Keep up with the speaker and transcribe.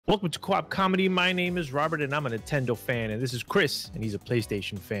Welcome to Co-op Comedy. My name is Robert, and I'm a Nintendo fan. And this is Chris, and he's a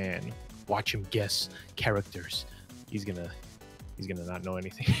PlayStation fan. Watch him guess characters. He's gonna not know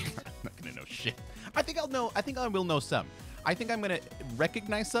anything. I'm not gonna know shit. I think I'll know. I think I will know some. I think I'm gonna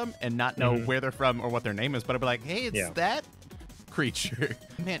recognize some and not know where they're from or what their name is. But I'll be like, hey, it's that creature.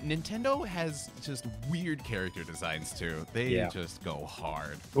 Man, Nintendo has just weird character designs too. They just go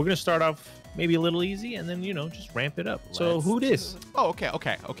hard. We're gonna start off maybe a little easy, and then just ramp it up. So who dis? Oh,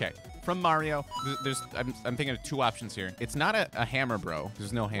 okay. From Mario, I'm thinking of two options here. It's not a hammer, bro.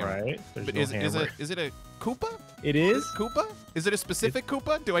 There's no hammer. Right. There's But no is hammer. it a Koopa? It is. Koopa? Is it a specific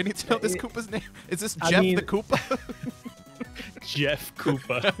Koopa? Do I need to know this Koopa's name? Is this I Jeff mean- the Koopa? Jeff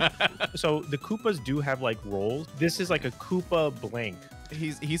Koopa. So the Koopas do have like roles. This is like a Koopa blank.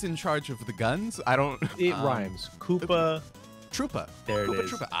 He's in charge of the guns. I don't. It rhymes. Koopa. Troopa. There it Koopa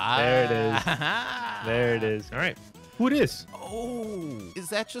is. Troopa. There it is. There it is. All right. Who it is? Oh, is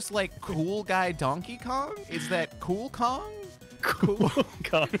that just like cool guy Donkey Kong? Is that Cool Kong? Cool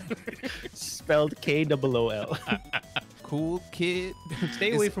Kong. Spelled K-O-O-L. Cool kid.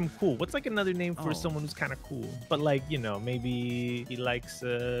 Stay away from cool. What's like another name for someone who's kind of cool? But like, maybe he likes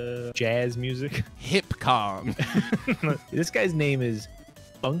jazz music. Hip Kong. This guy's name is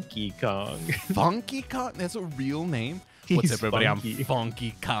Funky Kong. Funky Kong? That's a real name? What's He's up, everybody? funky. I'm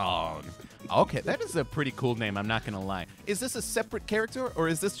Funky Kong. Okay, that is a pretty cool name. I'm not going to lie. Is this a separate character, or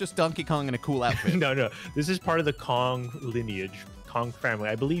is this just Donkey Kong in a cool outfit? No. This is part of the Kong lineage, Kong family.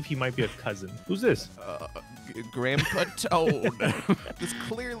 I believe he might be a cousin. Who's this? Grandpa Toad. This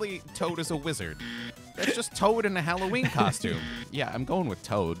clearly Toad is a wizard. That's just Toad in a Halloween costume. Yeah, I'm going with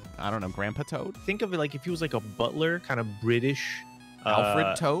Toad. I don't know, Grandpa Toad? Think of it like if he was like a butler, kind of British.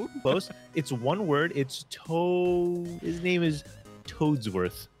 Alfred Toad? Close. It's one word. It's Toad. His name is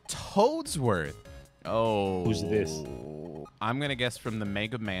Toadsworth. Toadsworth. Oh. Who's this? I'm going to guess from the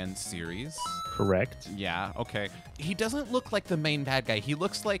Mega Man series. Correct. Yeah, okay. He doesn't look like the main bad guy. He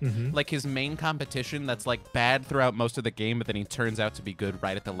looks like his main competition that's like bad throughout most of the game, but then he turns out to be good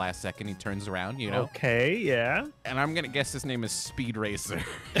right at the last second. He turns around, you know? Okay, yeah. And I'm going to guess his name is Speed Racer.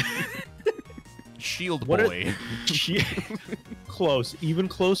 Shield What Boy. Close. Even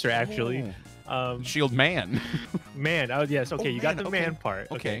closer, actually. Shield Man. Man. Oh, yes. Okay, Oh, you got man, the okay. man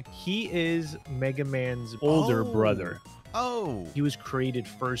part. Okay. He is Mega Man's older brother. Oh. He was created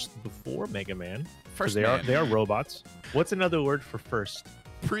first before Mega Man. 'Cause First they man. are robots. What's another word for first?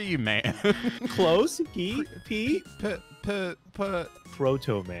 Pre-Man. Close. P.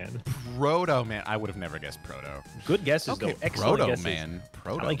 Proto Man. Proto Man. I would have never guessed Proto. Good guesses though. Excellent Proto guesses. Man.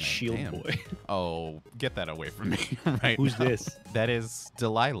 Proto I like Man. Shield Damn. Boy. Oh, get that away from me right Who's now. this? That is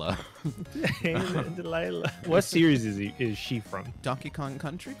Delilah. Delilah. What series is she from? Donkey Kong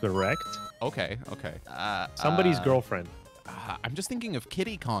Country? Correct. Okay. Somebody's girlfriend. I'm just thinking of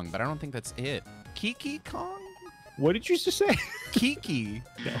Kitty Kong, but I don't think that's it. Kiki Kong? What did you just say? Kiki?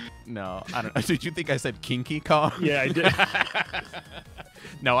 No. No, I don't know. Did you think I said Kinky Kong? Yeah, I did.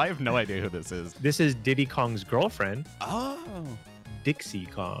 No, I have no idea who this is. This is Diddy Kong's girlfriend, Oh. Dixie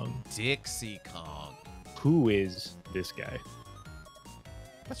Kong. Dixie Kong. Who is this guy?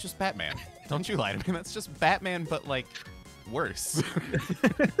 That's just Batman. Don't you lie to me. That's just Batman, but like worse.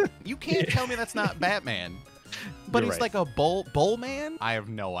 You can't tell me that's not Batman. But You're he's right. like a bull man? I have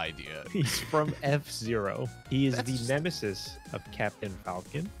no idea. He's from F-Zero. He is That's the just- nemesis of Captain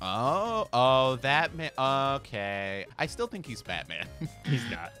Falcon. Oh, that man. Okay. I still think he's Batman. He's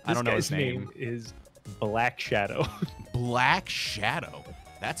not. I don't know This his guy's name. is Black Shadow. Black Shadow.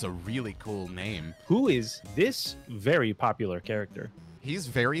 That's a really cool name. Who is this very popular character? He's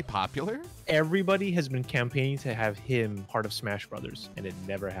very popular? Everybody has been campaigning to have him part of Smash Brothers, and it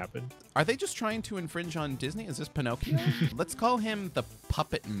never happened. Are they just trying to infringe on Disney? Is this Pinocchio? Let's call him the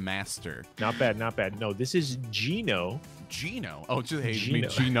Puppet Master. Not bad, not bad. No, this is Gino. Gino. Oh, just hey, Gino.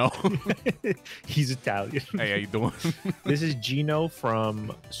 me Gino. He's Italian. Hey, how you doing? This is Gino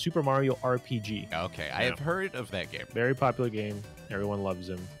from Super Mario RPG. Okay, I have heard of that game. Very popular game. Everyone loves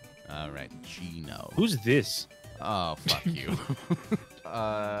him. All right, Gino. Who's this? Oh, fuck you.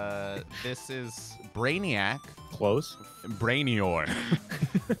 This is Brainiac. Close. Brainior.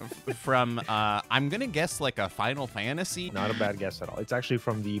 From, I'm going to guess like a Final Fantasy. Not a bad guess at all. It's actually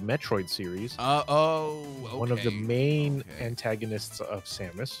from the Metroid series. Okay. One of the main antagonists of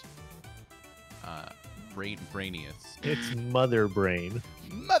Samus. Brainius. It's Mother Brain.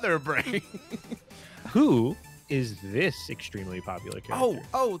 Mother Brain. Who is this extremely popular character?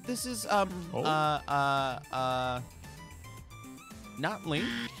 Oh, this is not Link.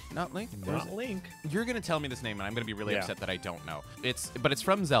 Not Link. Or is Not it? Link. You're gonna tell me this name, and I'm gonna be really Yeah. upset that I don't know. But it's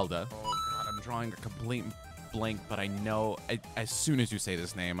from Zelda. Oh God, I'm drawing a complete blank, but I know as soon as you say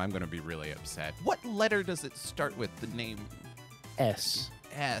this name, I'm going to be really upset. What letter does it start with, the name? S.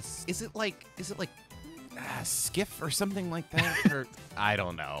 S. Is it like Skiff or something like that? Or I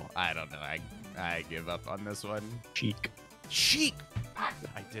don't know. I give up on this one. Sheik.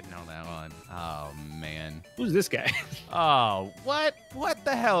 I did know that one. Oh, man. Who's this guy? Oh, what? What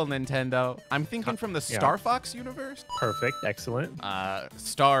the hell, Nintendo? I'm thinking from the Star Fox universe. Perfect. Excellent.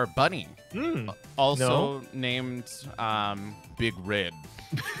 Star Bunny. Also No. named Big Red.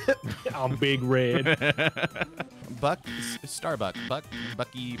 I'm Big Red. Starbuck,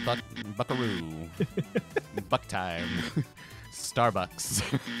 Buckaroo. Buck time.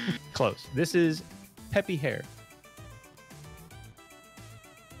 Starbucks. Close. This is Peppy Hair.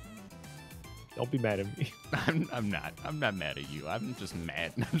 Don't be mad at me. I'm not mad at you. I'm just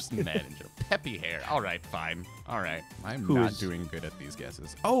mad. I'm just mad at you. Peppy Hair. All right, fine. All right. I'm not doing good at these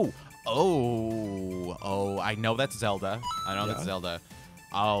guesses. Oh, I know that's Zelda. That's Zelda.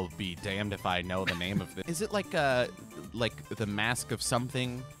 I'll be damned if I know the name of this. Is it like the mask of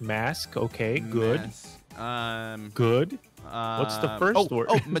something? Mask. Okay. Good. Good. What's the first word?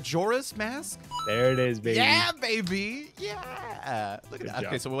 Oh, Majora's Mask? There it is, baby. Yeah, baby. Yeah. Look at that.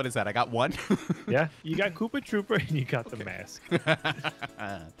 Okay, so what is that? I got one? Yeah, you got Koopa Trooper and you got the mask.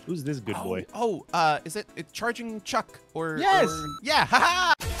 Who's this good boy? Is it Charging Chuck? Yes! Yeah,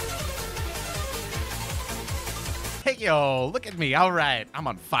 haha! Hey, yo, look at me. All right, I'm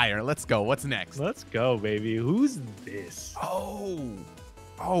on fire. Let's go. What's next? Let's go, baby. Who's this? Oh,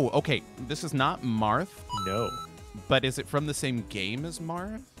 okay. This is not Marth. No. But is it from the same game as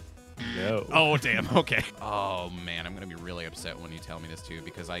Marth? No. Oh, damn. Okay. Oh, man. I'm going to be really upset when you tell me this, too,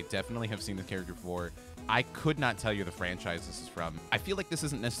 because I definitely have seen this character before. I could not tell you the franchise this is from. I feel like this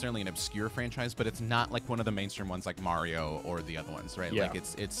isn't necessarily an obscure franchise, but it's not like one of the mainstream ones like Mario or the other ones, right? Yeah. Like,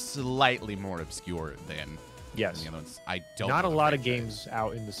 it's slightly more obscure than yes. the other ones. I don't Not a know lot of games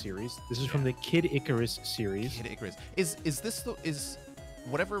out in the series. This is from the Kid Icarus series. Kid Icarus. Is this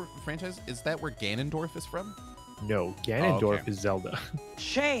whatever franchise, is that where Ganondorf is from? No, Ganondorf is Zelda.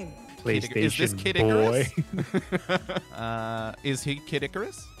 Shame. PlayStation Is this Kid boy. Icarus? Is he Kid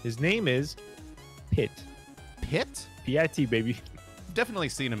Icarus? His name is Pit. Pit? P-I-T, baby. Definitely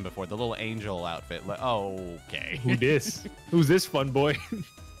seen him before. The little angel outfit. Okay. Who this? Who's this fun boy?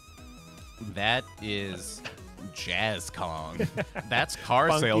 That is Jazz Kong. That's car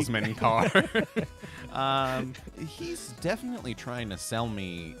Funky. salesman car. He's definitely trying to sell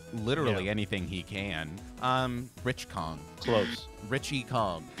me literally anything he can. Rich Kong. Close. Richie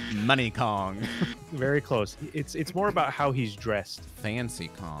Kong. Money Kong. Very close. It's more about how he's dressed. Fancy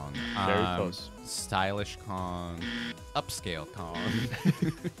Kong. Very close. Stylish Kong. Upscale Kong.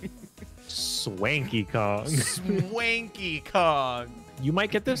 Swanky Kong. Swanky Kong. You might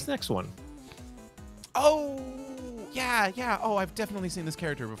get this next one. Oh, yeah. Oh, I've definitely seen this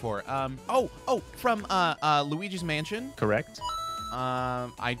character before. From Luigi's Mansion. Correct.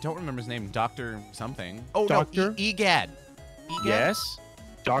 I don't remember his name. Dr. something. Oh, Doctor? no. Egad. Yes.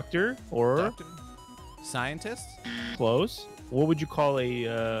 Doctor or Doctor? Scientist? close. What would you call a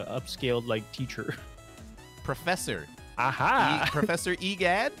upscaled like teacher? Professor. Aha. Professor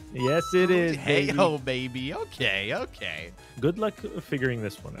Egad? Yes, it is. Hey, baby. oh, baby. Okay. Good luck figuring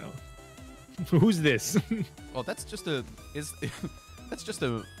this one out. Who's this? Well, that's just a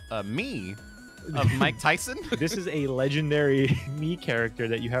me of Mike Tyson. This is a legendary me character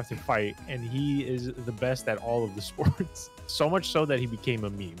that you have to fight, and he is the best at all of the sports. So much so that he became a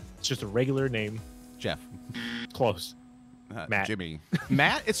meme. It's just a regular name. Jeff. Close. Matt. Jimmy.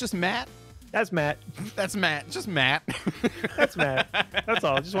 Matt? It's just Matt? That's Matt. That's Matt. Just Matt. That's Matt. That's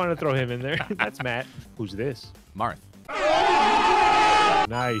all. Just wanted to throw him in there. That's Matt. Who's this? Marth.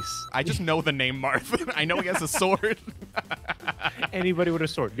 Nice. I just know the name Marth. I know he has a sword. Anybody with a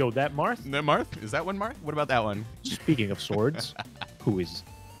sword. Yo, that Marth? No, Marth? Is that one Marth? What about that one? Speaking of swords, who is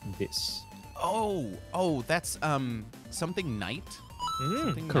this? Oh, that's something Knight.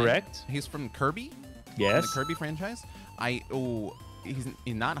 Something Correct. Knight. He's from Kirby. Yes. The Kirby franchise. He's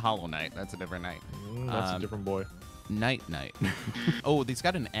not Hollow Knight. That's a different Knight. That's a different boy. Knight. Oh, he's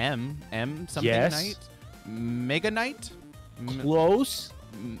got an M. M something Yes. Knight. Mega Knight. Close.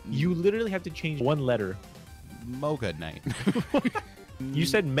 You literally have to change one letter. Moga Knight. You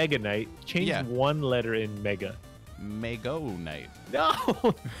said Mega Knight. Change one letter in Mega. Mago Knight.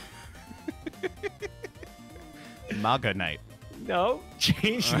 No. Maga Knight. No.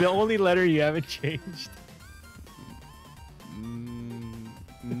 Change the only letter you haven't changed.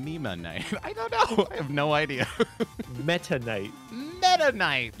 Mima Knight. I don't know. I have no idea. Meta Knight. Meta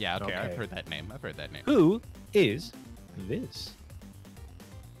Knight. Yeah, okay. Okay. I've heard that name. Who is this?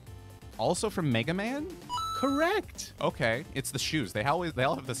 Also from Mega Man? correct. Okay, it's the shoes. They all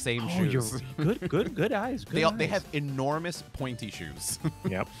have the same shoes. You're good eyes. They have enormous pointy shoes.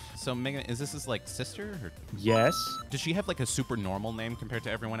 Yep. So Megan, is this his like sister? Or Yes. does she have like a super normal name compared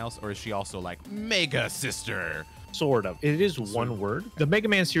to everyone else, or is she also like Mega Sister? Sort of. It is one word. The Mega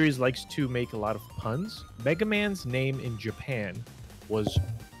Man series likes to make a lot of puns. Mega Man's name in Japan was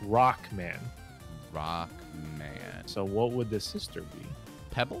Rockman. Rockman. So what would the sister be?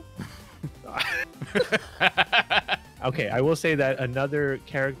 Pebble? Okay, I will say that another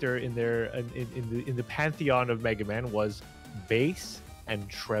character in there in the pantheon of Mega Man was bass and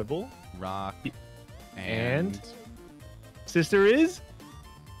treble. Rock And sister is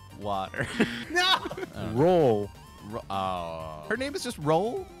water. no. Roll. Oh, her name is just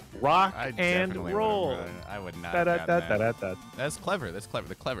Roll. Rock and roll. I would not. That. That's clever. That's clever.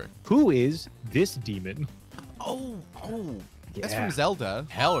 They're clever. Who is this demon? Oh, that's Yeah. from Zelda.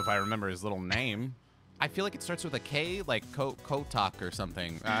 Hell, if I remember his little name. I feel like it starts with a K, like Kotak or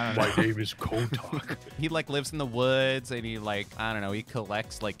something. I don't know. My name is Kotak. He like lives in the woods and he like, I don't know, he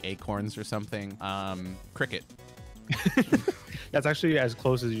collects like acorns or something. Cricket. That's actually as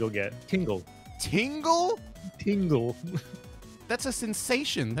close as you'll get. Tingle. Tingle? Tingle. That's a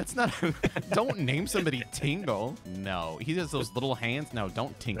sensation. That's not. Don't name somebody Tingle. No, he has those little hands. No,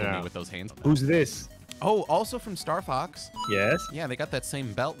 don't tingle me with those hands. Who's this? Oh, also from Star Fox. Yes. Yeah, they got that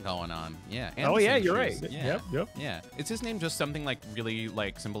same belt going on. Yeah. And Oh the yeah, same you're shoes. right. Yeah. Yep. Yeah. Is his name just something like really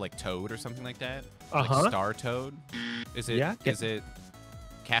like symbol like Toad or something like that? Uh-huh. Like Star Toad? Is it? Yeah. Is it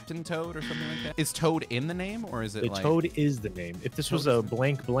Captain Toad or something like that? Is Toad in the name or is it The like Toad is the name. If this was a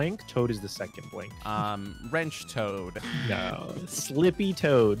blank, Toad is the second blank. Wrench Toad? No. Slippy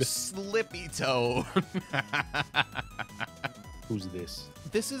Toad. Slippy Toad. Who's this?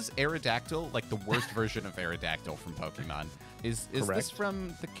 This is Aerodactyl, like the worst version of Aerodactyl from Pokemon. Is this Correct.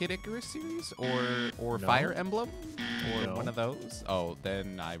 from the Kid Icarus series or No. Fire Emblem or No. one of those? Oh,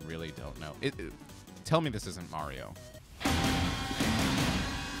 then I really don't know. Tell me this isn't Mario.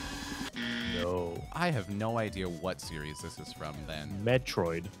 No. I have no idea what series this is from then.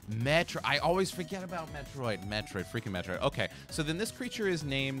 Metroid. I always forget about Metroid. Freaking Metroid. Okay, so then this creature is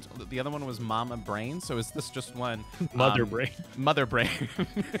named, the other one was Mama Brain, so is this just one? Mother Brain. Mother Brain.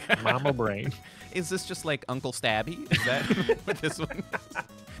 Mama Brain. Is this just like Uncle Stabby? Is that what this one is?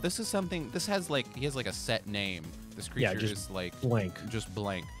 This is something, he has like a set name. This creature is like blank. Just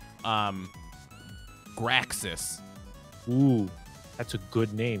blank. Graxis. Ooh, that's a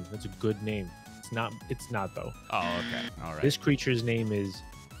good name. It's not though. Oh, okay. All right. This creature's name is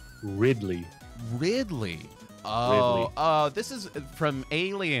Ridley. Ridley. Oh, this is from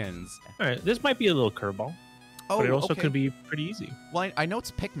Aliens. All right, this might be a little curveball, but it also could be pretty easy. Well, I know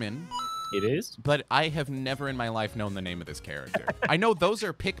it's Pikmin. It is? But I have never in my life known the name of this character. I know those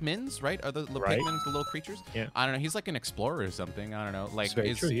are Pikmins, right? Are the Right. Pikmins the little creatures? Yeah. I don't know. He's like an explorer or something. I don't know. Like, It's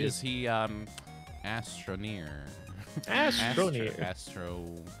very true, is he Astroneer? Astroneer.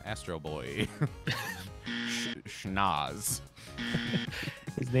 Astro Boy. Schnoz.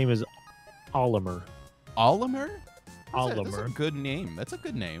 His name is Olimer. Olimer? That's Olimer. a good name. That's a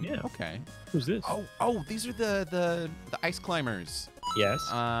good name. Yeah. Okay. Who's this? Oh, these are the ice climbers. Yes.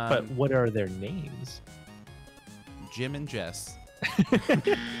 But what are their names? Jim and Jess.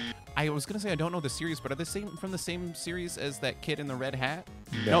 I was gonna say I don't know the series, but are they from the same series as that kid in the red hat?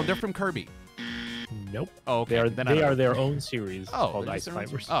 No, they're from Kirby. Nope. Oh, okay. They are their own series called they're Ice just their own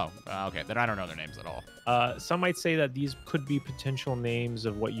Climbers. series? Oh, okay. Then I don't know their names at all. Some might say that these could be potential names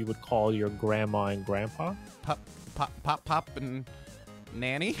of what you would call your grandma and grandpa. Pop, and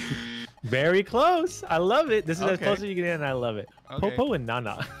Nanny. Very close. I love it. This is as Okay. close as you get in, and I love it. Okay. Popo and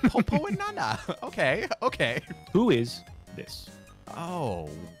Nana. Popo and Nana. Okay. Who is this? Oh,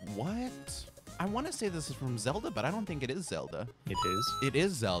 what? I want to say this is from Zelda, but I don't think it is Zelda. It is. It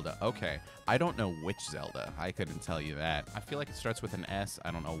is Zelda. Okay. I don't know which Zelda. I couldn't tell you that. I feel like it starts with an S.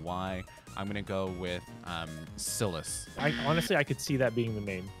 I don't know why. I'm going to go with Silas. I could see that being the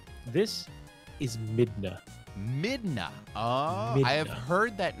name. This is Midna. Midna. Oh, Midna. I have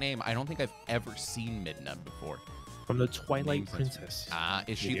heard that name. I don't think I've ever seen Midna before. From the Twilight Names Princess.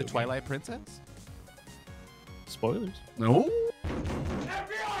 Is she video the game. Twilight Princess? Spoilers. No.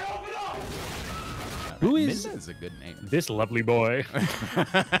 Who is Midna is a good name. this lovely boy?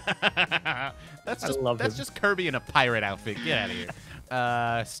 That's just Kirby in a pirate outfit. Get out of here.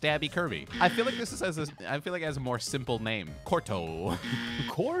 Stabby Kirby. I feel like this it has a more simple name. Corto.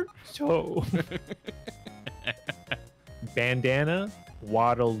 Corto. Bandana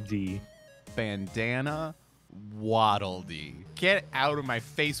Waddle Dee. Bandana Waddle Dee. Get out of my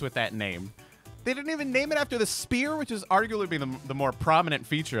face with that name. They didn't even name it after the spear, which is arguably the more prominent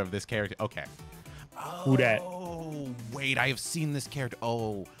feature of this character. Okay. Who that? Oh, wait, I have seen this character.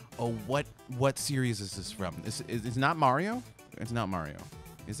 Oh, what series is this from? It's not Mario? It's not Mario.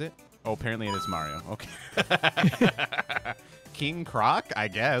 Is it? Oh, apparently it is Mario. Okay. King Croc, I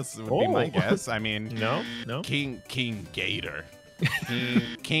guess, would be my guess. I mean, no. King Gator.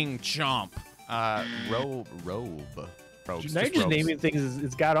 King Chomp. Robe. Now you're just naming things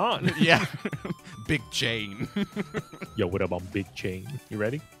it's got on. Yeah. Big Chain. Yo, what up on Big Chain? You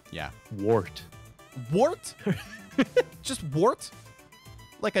ready? Yeah. Wart. Wart? Just Wart?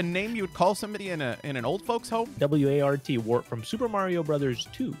 Like a name you would call somebody in an old folks home? W-A-R-T, Wart from Super Mario Brothers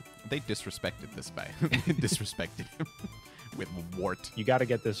 2. They disrespected this guy. Disrespected him with Wart. You got to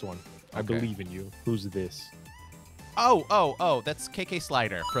get this one. Okay. I believe in you. Who's this? Oh, that's KK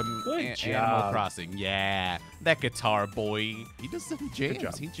Slider from Good Animal Crossing. Yeah, that guitar boy. He does some jams.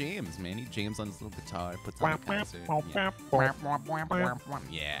 job. He jams, man. He jams on his little guitar, puts on a concert.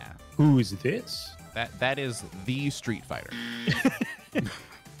 Yeah. Who's this? That is the Street Fighter.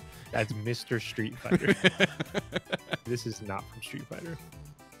 That's Mr. Street Fighter. This is not from Street Fighter.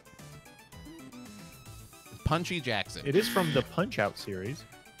 Punchy Jackson. It is from the Punch-Out series.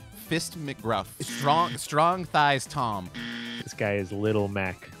 Fist McGruff. Strong thighs Tom. This guy is Little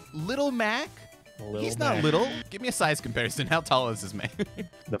Mac. Little Mac? He's not Mac. little. Give me a size comparison. How tall is this man?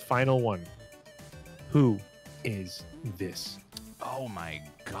 The final one. Who is this? Oh my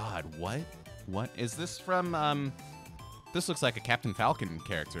God! What is this from? This looks like a Captain Falcon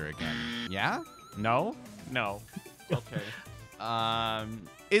character again. Yeah? No. Okay.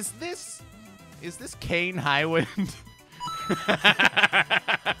 Is this Kane Highwind?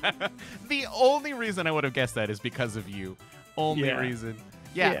 The only reason I would have guessed that is because of you. Only reason.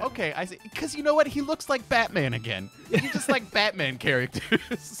 Yeah, okay, I see. Because you know what? He looks like Batman again. He just like Batman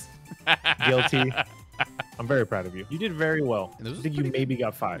characters. Guilty. I'm very proud of you. You did very well. I think you maybe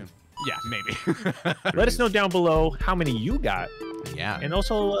got 5. Yeah, maybe. Let us know down below how many you got. Yeah. And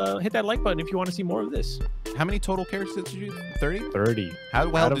also hit that like button if you want to see more of this. How many total characters did you do? 30? 30. How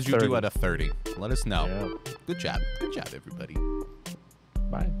well Out of did you 30. do out of 30? Let us know. Yeah. Good job. Good job, everybody.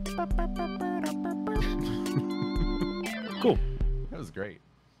 Bye. Cool. That was great.